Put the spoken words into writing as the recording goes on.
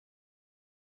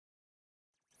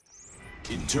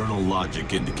Internal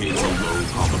logic indicates a low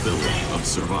probability of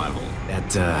survival.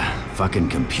 That, fucking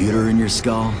computer in your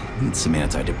skull needs some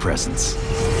antidepressants.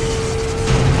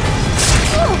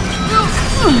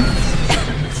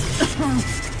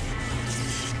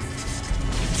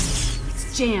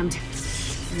 It's jammed.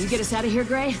 Can you get us out of here,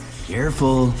 Gray?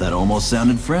 Careful, that almost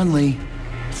sounded friendly.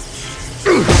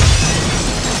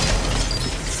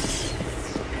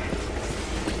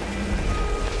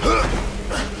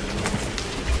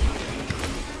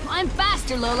 Climb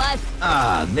faster, lowlife.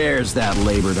 Ah, there's that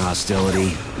labored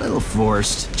hostility. Little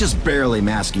forced, just barely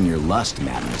masking your lust,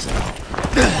 mademoiselle.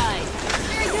 Right.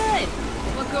 Very good.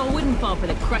 What girl wouldn't fall for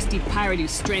the crusty pirate who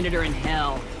stranded her in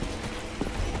hell?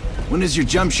 When does your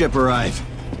jump ship arrive?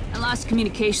 I lost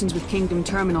communications with Kingdom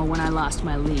Terminal when I lost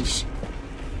my leash.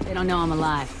 They don't know I'm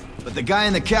alive. But the guy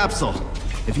in the capsule,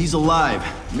 if he's alive,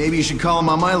 maybe you should call him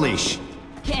on my leash.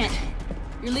 Can't.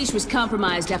 Your leash was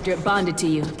compromised after it bonded to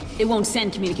you. It won't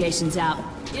send communications out.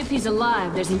 If he's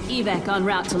alive, there's an evac en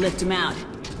route to lift him out.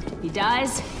 If he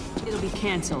dies, it'll be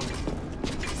cancelled.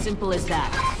 Simple as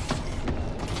that.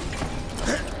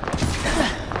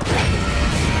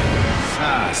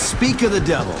 Ah, speak of the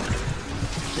devil.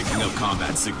 Picking up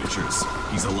combat signatures.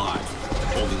 He's alive.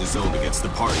 Holding his own against the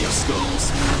party of skulls.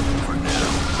 For now.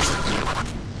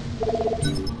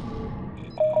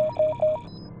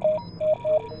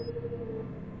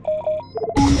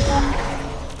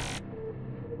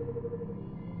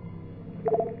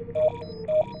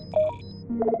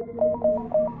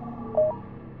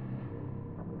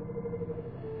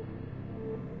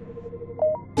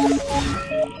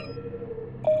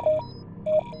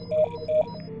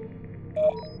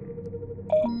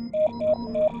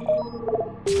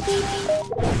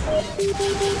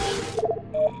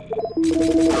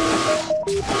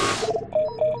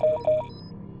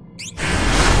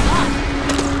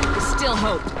 There's still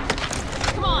hope.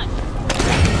 Come on!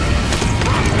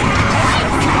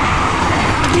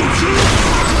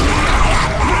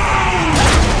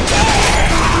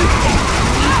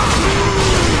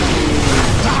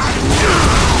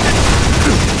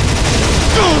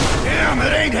 Damn,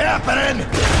 it ain't happening!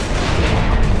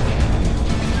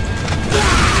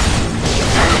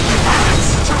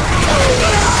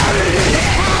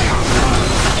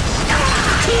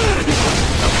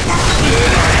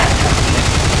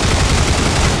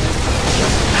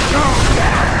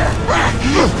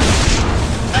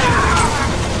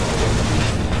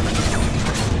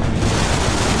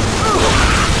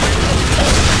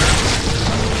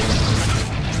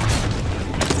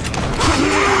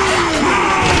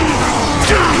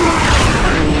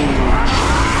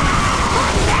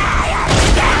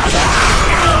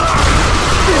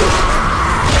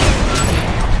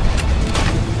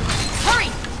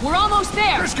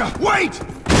 Wait!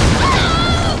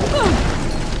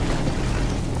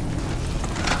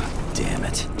 Damn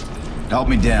it. Help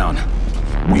me down.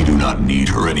 We do not need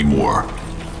her anymore.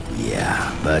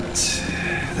 Yeah, but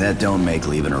that don't make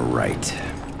leaving her right.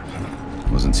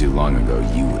 Wasn't too long ago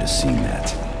you would have seen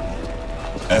that.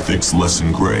 Ethics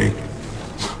lesson, Gray.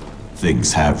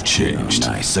 Things have changed.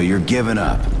 Oh, nice. So you're giving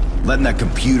up? Letting that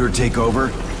computer take over?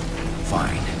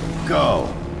 Fine.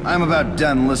 Go. I'm about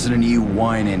done listening to you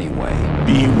whine anyway.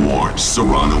 Be warned,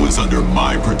 Serrano is under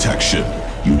my protection.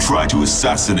 You try to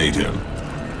assassinate him.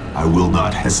 I will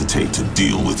not hesitate to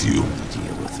deal with you.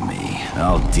 Deal with me.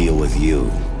 I'll deal with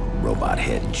you, robot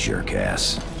head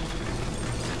jerkass.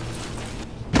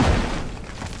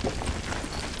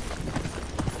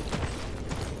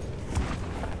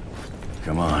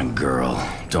 Come on, girl.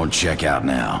 Don't check out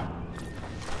now.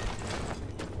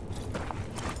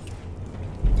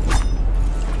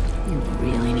 You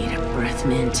really need a breath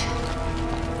mint.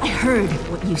 I heard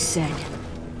what you said.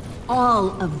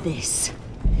 All of this.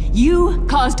 You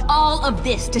caused all of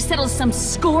this to settle some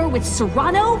score with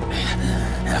Serrano?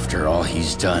 After all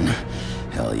he's done,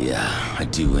 hell yeah,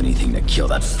 I'd do anything to kill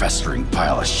that festering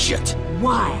pile of shit.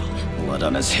 Why? Blood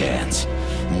on his hands.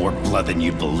 More blood than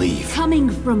you'd believe. Coming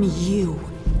from you.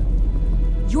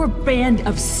 Your band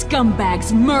of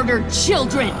scumbags murdered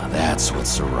children! That's what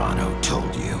Serrano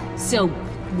told you. So,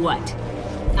 what?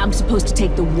 I'm supposed to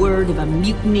take the word of a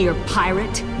mutineer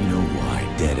pirate? You know why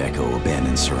Dead Echo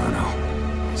abandoned Serrano?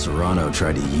 Serrano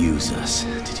tried to use us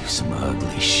to do some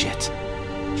ugly shit.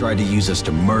 Tried to use us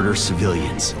to murder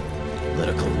civilians,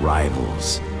 political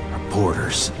rivals,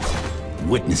 reporters,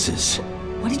 witnesses.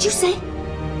 What did you say?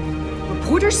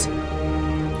 Reporters?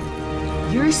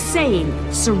 You're saying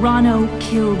Serrano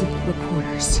killed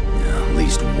reporters? Yeah, at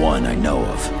least one I know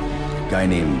of. Guy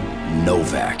named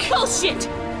Novak. Bullshit!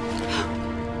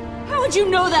 How would you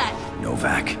know that?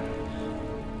 Novak?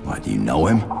 Why, do you know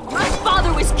him? My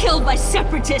father was killed by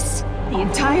separatists! The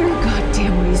entire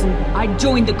goddamn reason I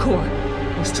joined the Corps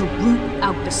was to root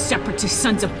out the separatist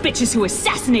sons of bitches who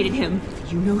assassinated him.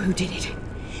 You know who did it.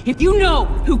 If you know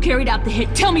who carried out the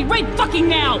hit, tell me right fucking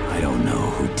now! I don't know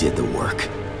who did the work,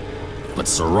 but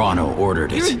Serrano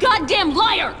ordered it. You're a goddamn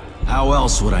liar! How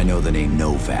else would I know the name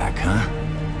Novak, huh?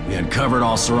 We uncovered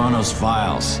all Serrano's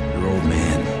files. Your old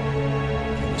man.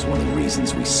 It was one of the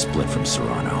reasons we split from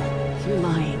Serrano. If you're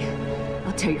lying,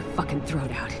 I'll tear your fucking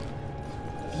throat out.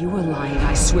 If you are lying,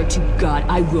 I swear to God,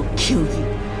 I will kill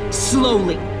you.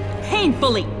 Slowly.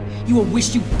 Painfully. You will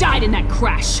wish you died in that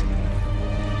crash.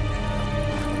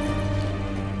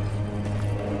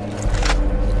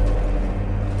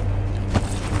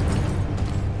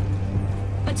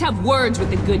 Let's have words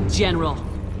with the good general.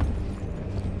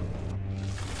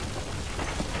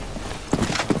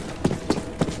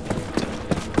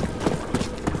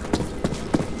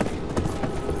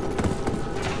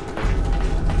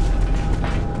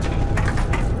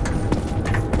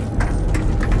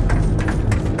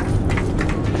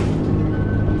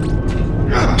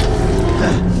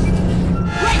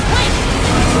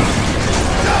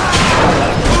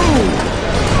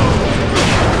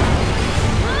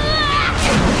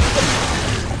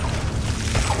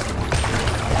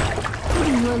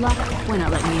 Why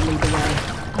not let me lead the way?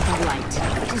 I'll be light.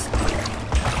 Just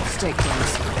stay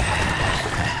close.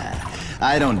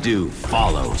 I don't do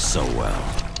follow so well.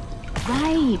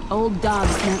 Right, old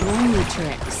dogs can't learn new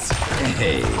tricks.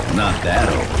 Hey, I'm not that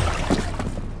old.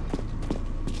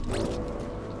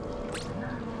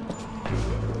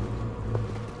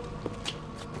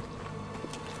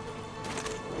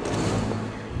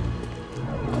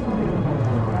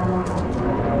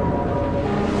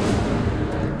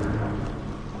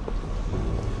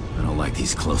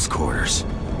 These close quarters.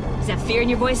 Is that fear in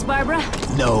your voice, Barbara?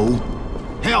 No.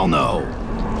 Hell no!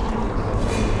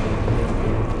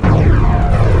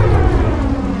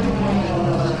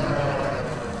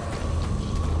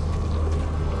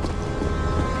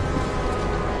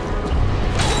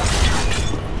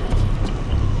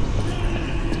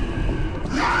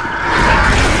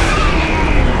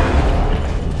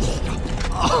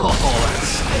 Oh,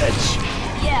 that's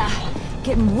edge. Yeah,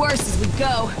 getting worse as we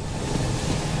go.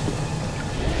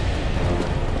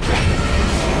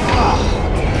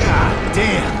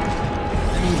 Damn!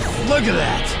 I mean, look at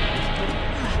that!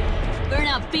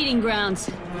 Burnout feeding grounds.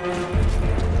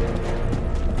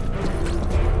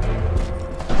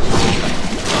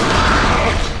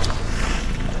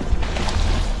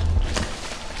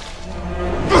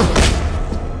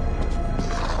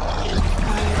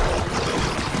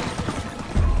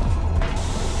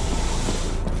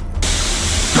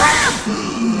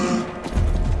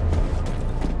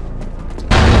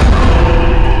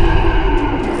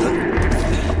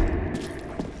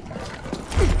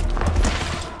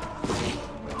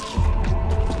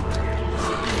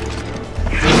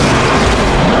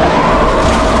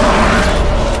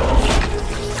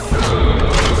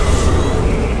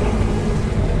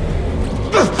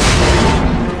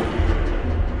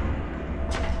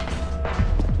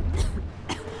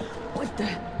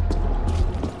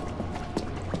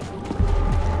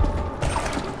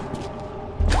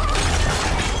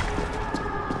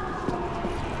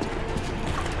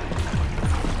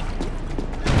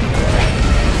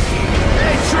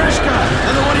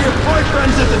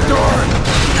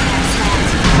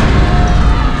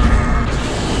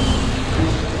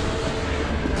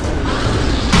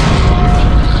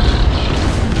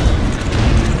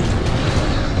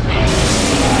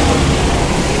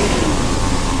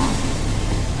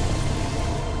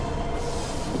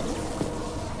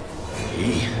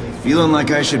 Feeling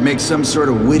like I should make some sort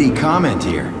of witty comment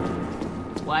here.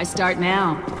 Why start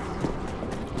now?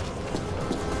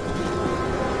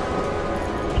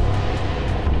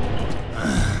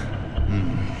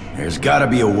 There's gotta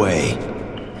be a way.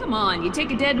 Come on, you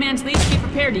take a dead man's leash, be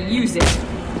prepared to use it.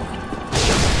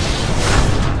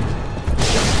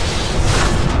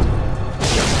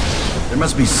 There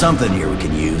must be something here we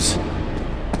can use.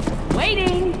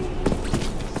 Waiting!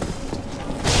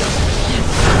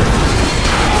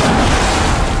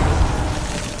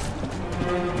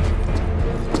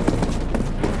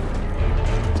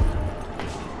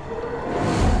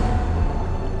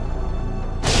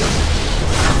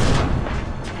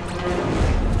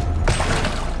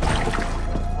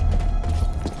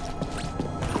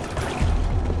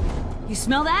 You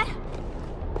smell that?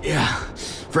 Yeah,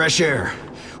 fresh air.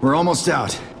 We're almost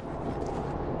out.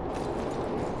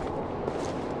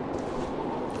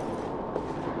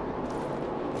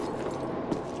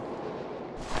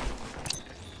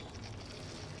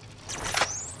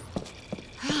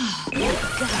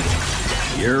 Oh,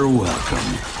 God. You're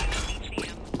welcome.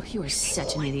 You are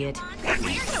such an idiot.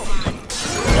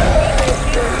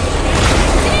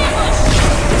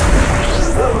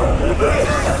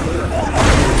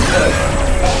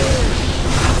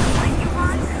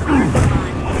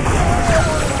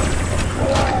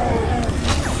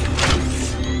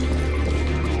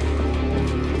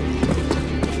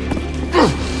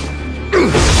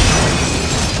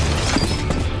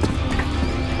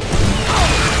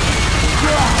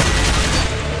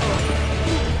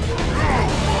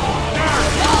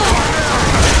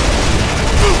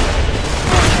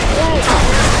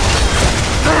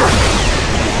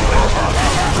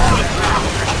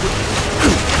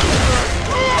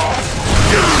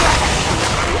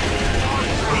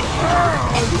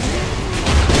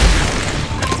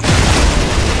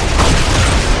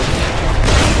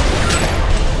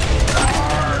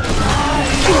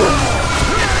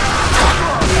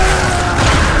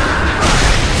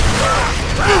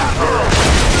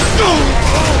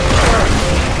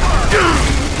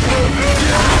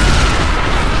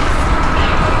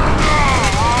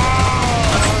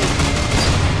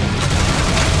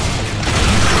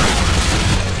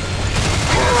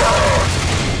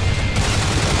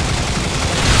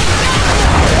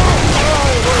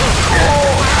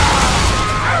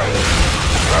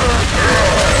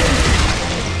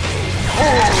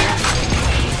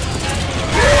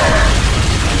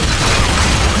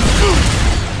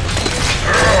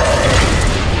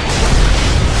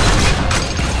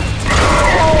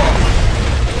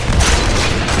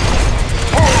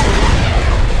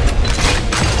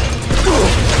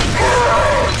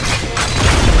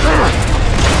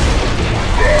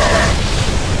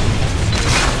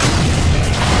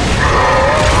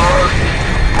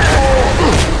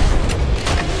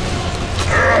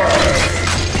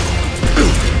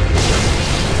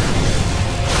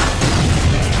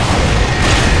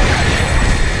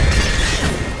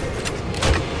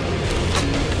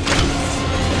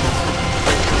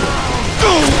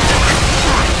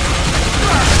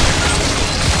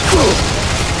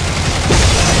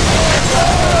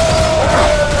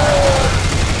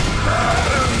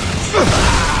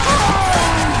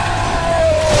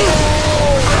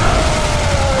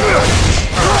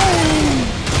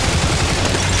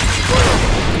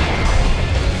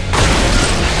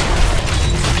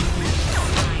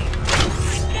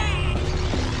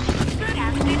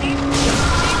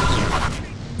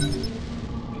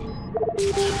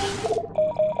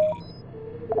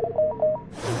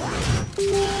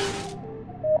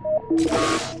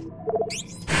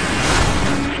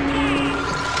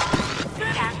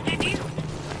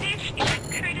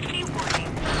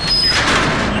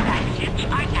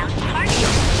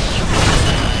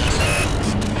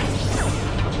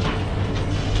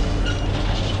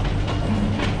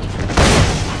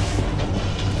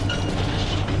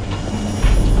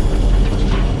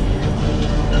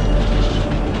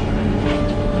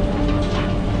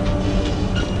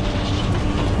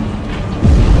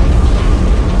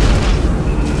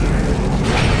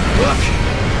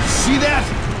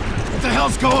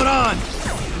 hell's going on?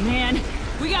 Man,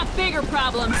 we got bigger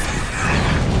problems.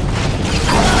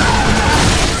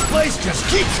 This place just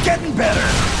keeps getting better.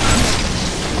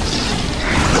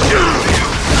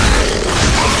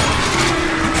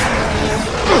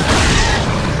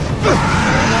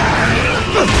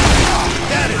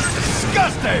 That is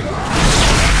disgusting!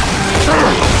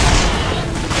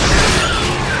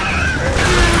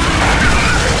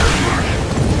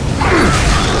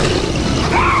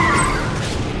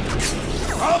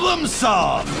 Problem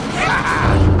solved! No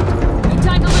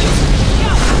time to lose.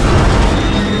 Go!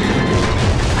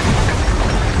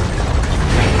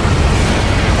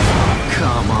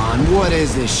 Come on, what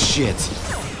is this shit?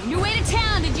 On your way to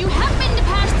town, did you happen to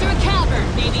pass through a cavern?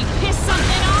 Maybe piss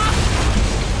something off?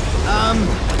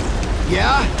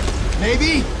 Yeah?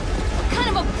 Maybe? What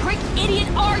kind of a prick idiot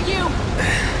are you?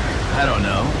 I don't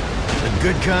know. The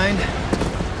good kind?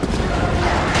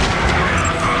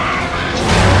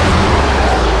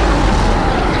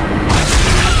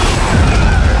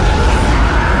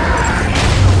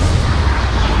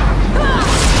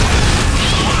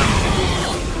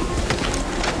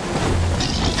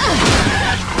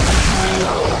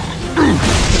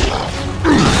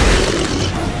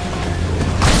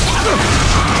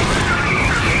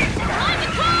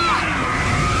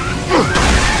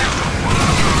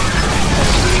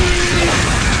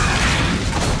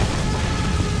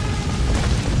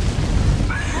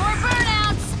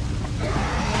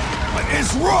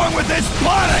 What's wrong with this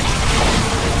planet?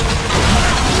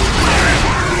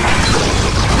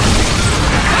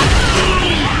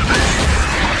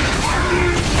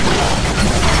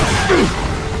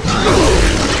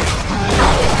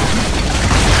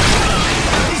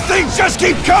 He's things just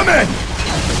keep coming!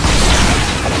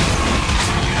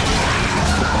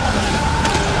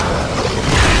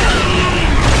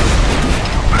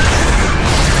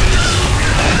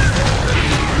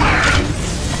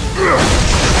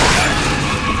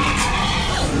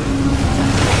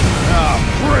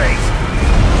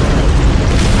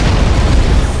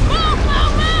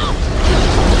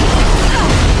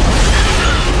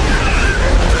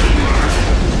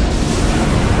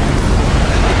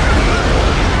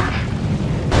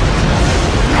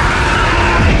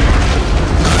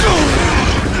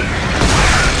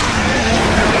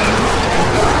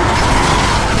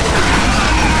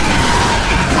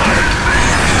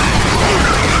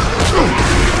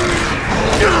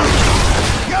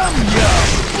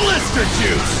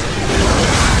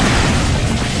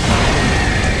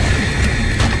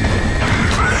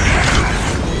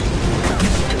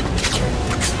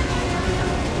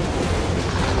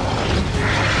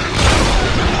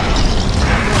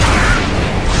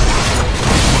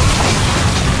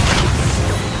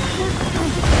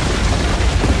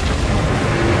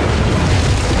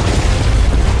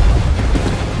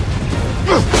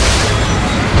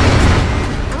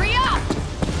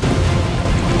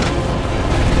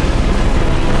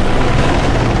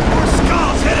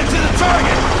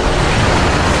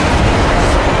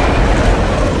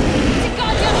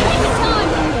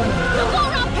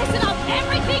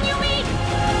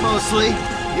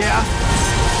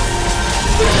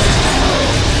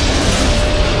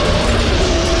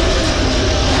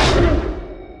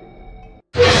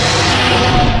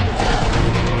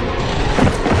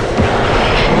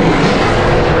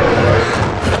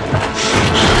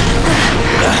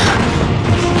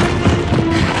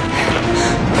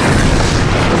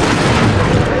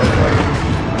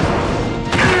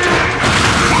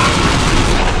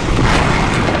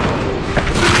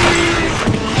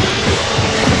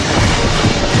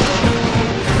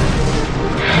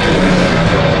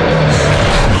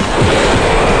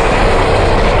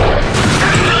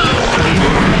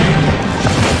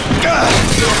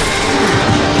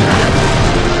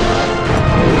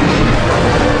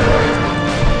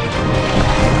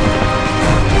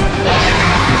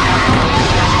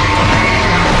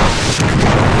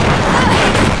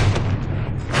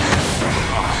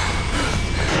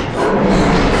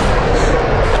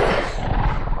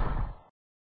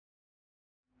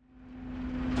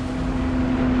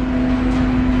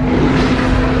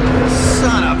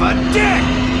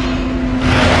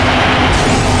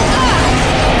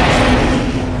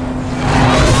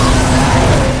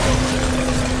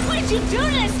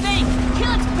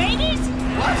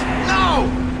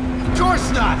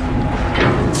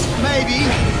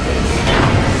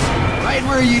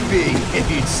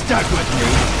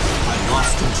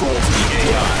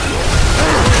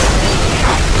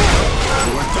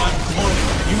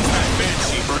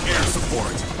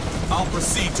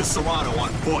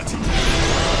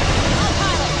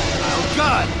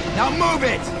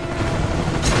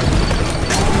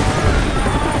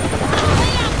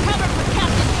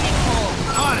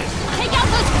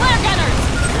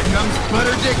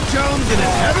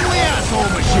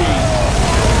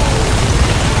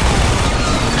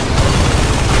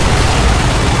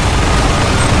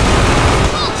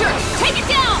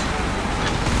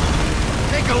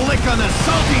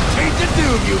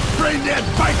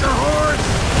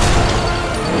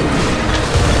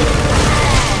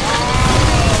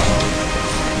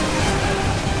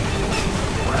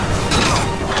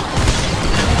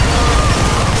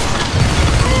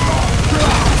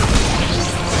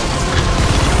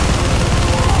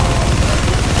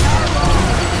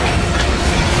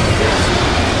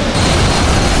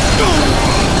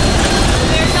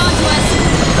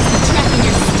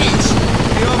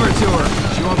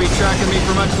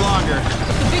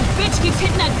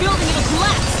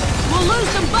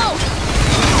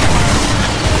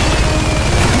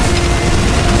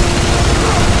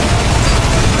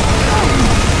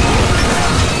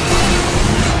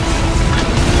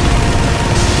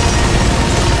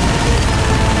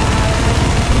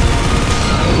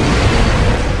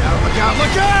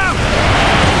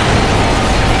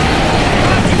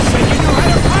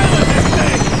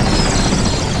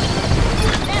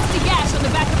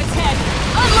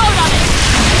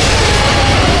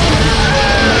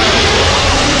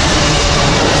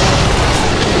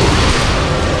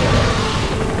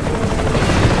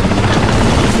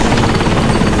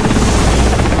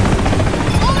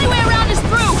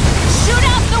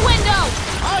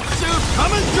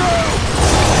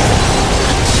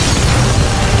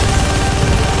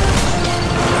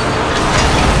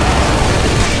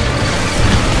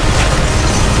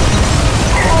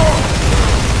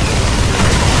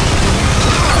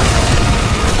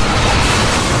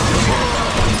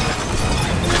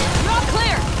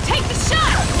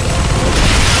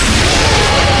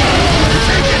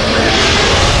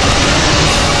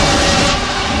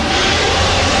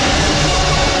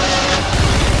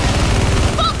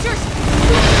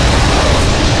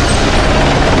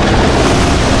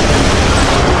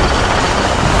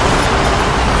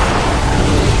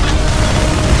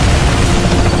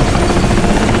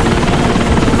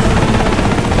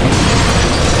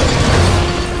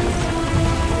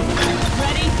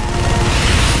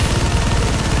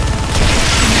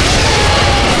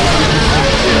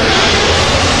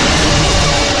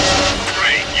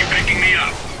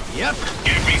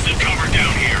 Give me some cover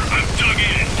down here. I'm dug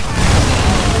in.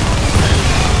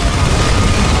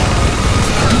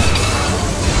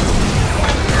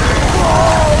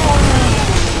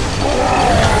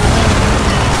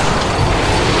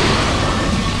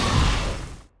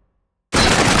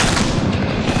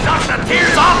 Knock the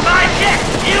tears off my dick,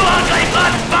 you ugly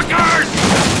motherfuckers!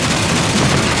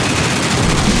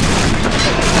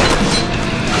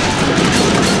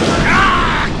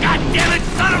 Ah! God damn it,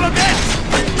 son of a bitch!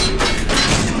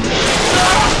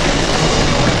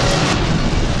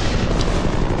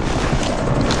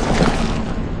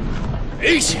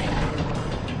 Easy.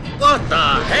 What the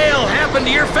hell happened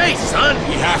to your face, son?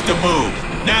 We have to move,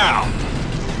 now!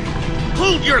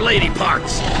 Hold your lady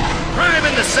parts. Prime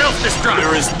into self-destruct.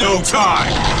 There is no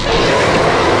time!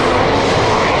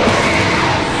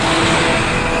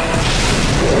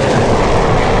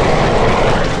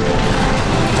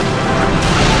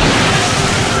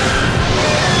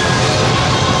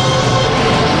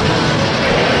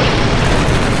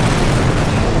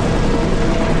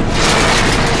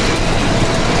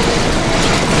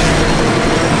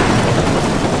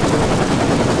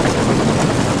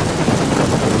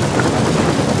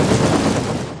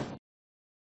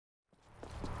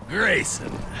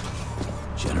 Grayson.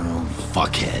 General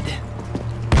Fuckhead.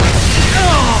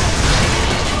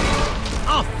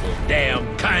 Awful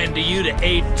damn kind of you to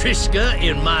aid Trishka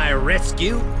in my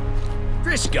rescue.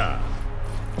 Trishka,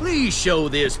 please show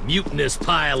this mutinous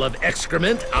pile of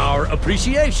excrement our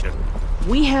appreciation.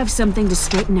 We have something to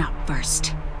straighten out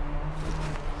first.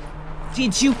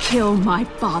 Did you kill my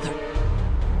father?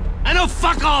 I know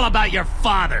fuck all about your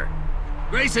father.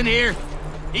 Grayson here,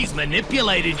 he's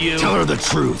manipulated you. Tell her the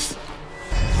truth.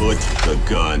 Put the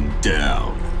gun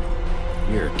down.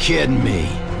 You're kidding me.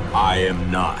 I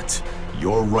am not.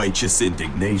 Your righteous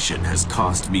indignation has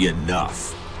cost me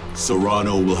enough.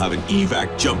 Serrano will have an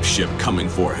evac jump ship coming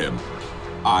for him.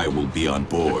 I will be on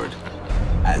board,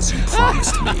 as you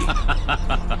promised me.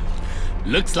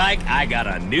 Looks like I got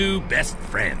a new best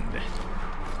friend.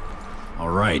 All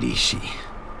right, Ishii.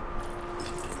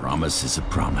 Promise is a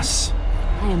promise.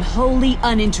 I am wholly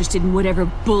uninterested in whatever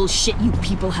bullshit you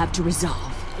people have to resolve.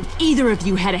 If either of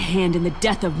you had a hand in the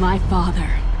death of my father,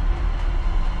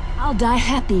 I'll die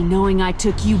happy knowing I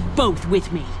took you both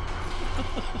with me.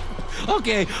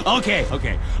 Okay.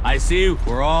 I see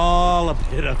we're all a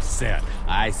bit upset.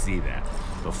 I see that.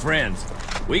 But friends,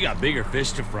 we got bigger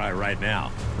fish to fry right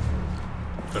now.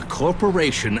 The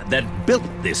corporation that built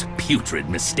this putrid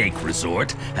mistake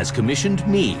resort has commissioned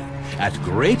me, at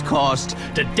great cost,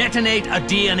 to detonate a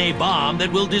DNA bomb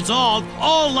that will dissolve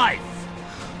all life,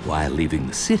 while leaving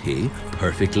the city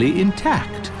perfectly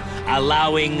intact,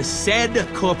 allowing said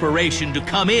corporation to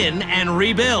come in and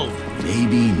rebuild.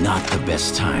 Maybe not the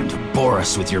best time to bore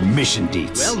us with your mission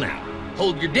deets. Well now,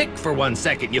 hold your dick for 1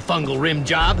 second, you fungal rim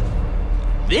job.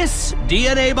 This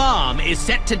DNA bomb is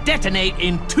set to detonate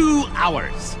in 2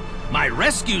 hours. My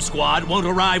rescue squad won't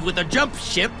arrive with a jump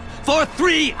ship for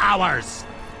 3 hours.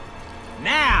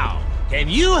 Now, can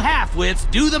you half-wits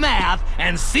do the math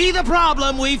and see the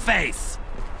problem we face?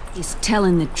 He's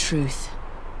telling the truth.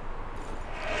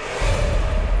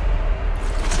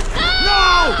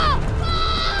 No!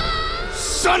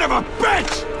 Son of a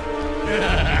bitch!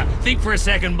 Think for a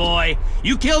second, boy.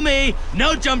 You kill me,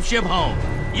 no jump ship home.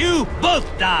 You both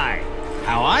die.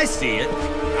 How I see it,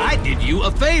 I did you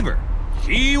a favor.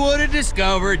 She would have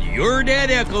discovered your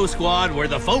dead Echo Squad where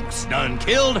the folks done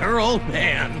killed her old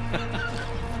man.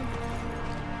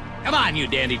 Come on, you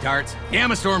dandy tarts.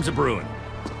 Gamma storms a brewing.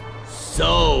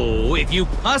 So, if you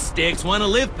puss sticks want to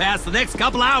live past the next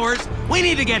couple hours, we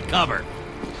need to get cover.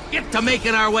 Get to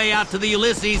making our way out to the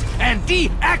Ulysses and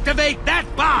deactivate that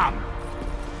bomb!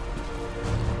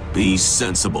 Be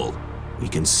sensible. We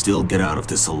can still get out of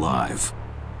this alive.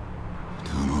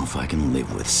 Don't know if I can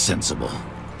live with sensible.